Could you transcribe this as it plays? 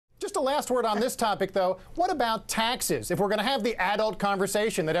Just a last word on this topic, though. What about taxes? If we're going to have the adult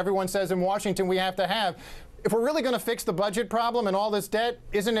conversation that everyone says in Washington we have to have, if we're really going to fix the budget problem and all this debt,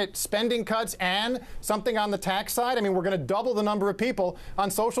 isn't it spending cuts and something on the tax side? I mean, we're going to double the number of people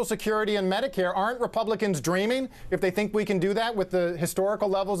on Social Security and Medicare. Aren't Republicans dreaming if they think we can do that with the historical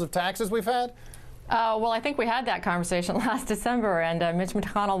levels of taxes we've had? Well, I think we had that conversation last December, and Mitch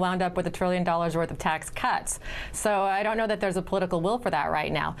McConnell wound up with $1 trillion worth of tax cuts. So I don't know that there's a political will for that right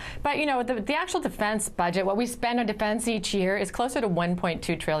now. But, you know, the actual defense budget, what we spend on defense each year, is closer to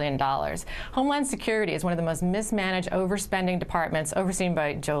 $1.2 trillion. Homeland Security is one of the most mismanaged, overspending departments, overseen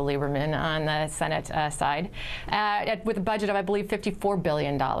by Joe Lieberman on the Senate side, with a budget of, I believe, $54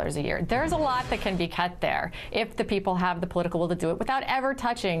 billion a year. There's a lot that can be cut there if the people have the political will to do it without ever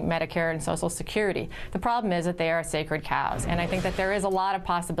touching Medicare and Social Security. The problem is that they are sacred cows, and I think that there is a lot of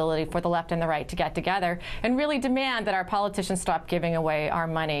possibility for the left and the right to get together and really demand that our politicians stop giving away our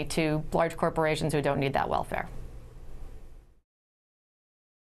money to large corporations who don't need that welfare.